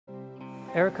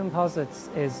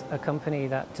ÉireComposites is a company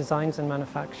that designs and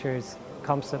manufactures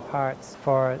composite parts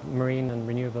for marine and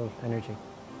renewable energy.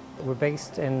 We're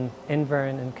based in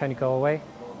Invern in County Galway,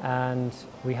 and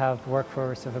we have a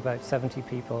workforce of about 70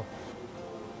 people.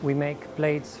 We make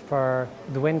blades for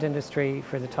the wind industry,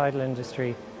 for the tidal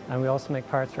industry, and we also make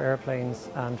parts for airplanes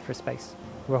and for space.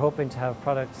 We're hoping to have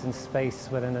products in space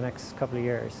within the next couple of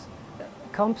years.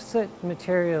 Composite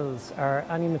materials are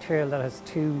any material that has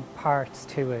two parts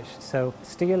to it. So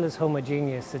steel is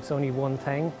homogeneous, it's only one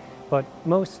thing, but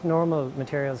most normal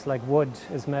materials like wood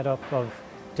is made up of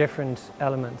different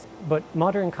elements. But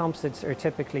modern composites are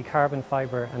typically carbon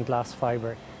fibre and glass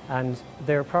fibre, and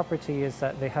their property is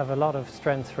that they have a lot of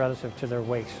strength relative to their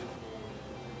weight.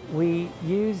 We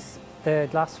use the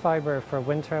glass fibre for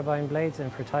wind turbine blades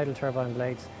and for tidal turbine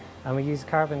blades, and we use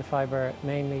carbon fibre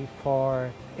mainly for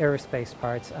aerospace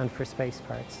parts and for space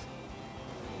parts.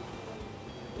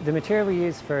 The material we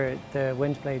use for the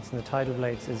wind blades and the tidal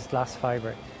blades is glass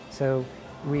fibre. So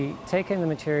we take in the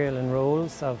material in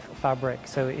rolls of fabric,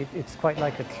 so it's quite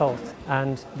like a cloth,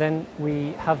 and then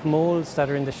we have moulds that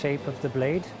are in the shape of the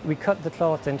blade. We cut the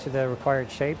cloth into the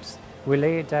required shapes, we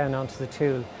lay it down onto the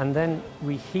tool, and then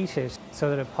we heat it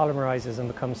so that it polymerizes and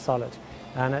becomes solid.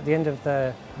 And at the end of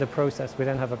the process, we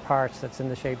then have a part that's in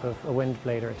the shape of a wind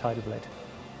blade or a tidal blade.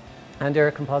 And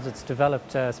ÉireComposites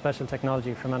developed a special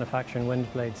technology for manufacturing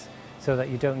wind blades so that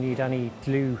you don't need any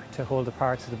glue to hold the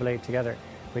parts of the blade together,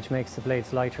 which makes the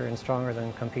blades lighter and stronger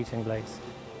than competing blades.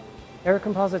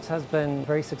 ÉireComposites has been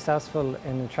very successful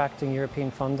in attracting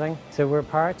European funding. So we're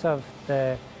part of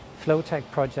the Flowtech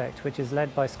project, which is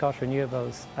led by Scott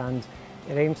Renewables, and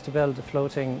it aims to build a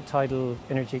floating tidal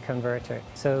energy converter.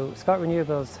 So Scott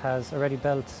Renewables has already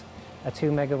built a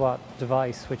 2 megawatt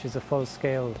device, which is a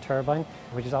full-scale turbine,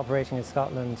 which is operating in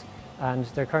Scotland, and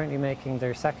they're currently making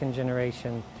their second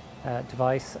generation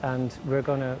device, and we're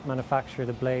going to manufacture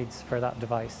the blades for that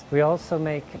device. We also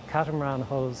make catamaran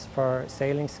hulls for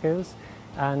sailing schools,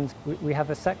 and we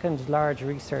have a second large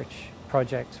research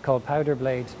project called Powder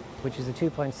Blade, which is a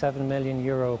 €2.7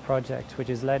 million project, which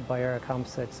is led by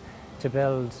ÉireComposites to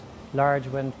build large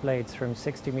wind blades from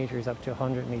 60 metres up to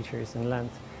 100 metres in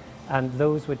length, and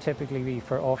those would typically be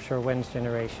for offshore wind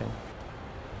generation.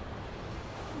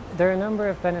 There are a number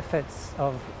of benefits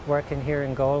of working here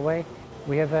in Galway.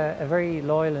 We have a very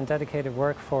loyal and dedicated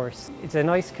workforce. It's a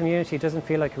nice community, it doesn't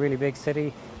feel like a really big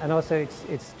city, and also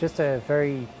it's just a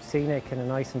very scenic and a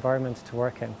nice environment to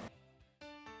work in.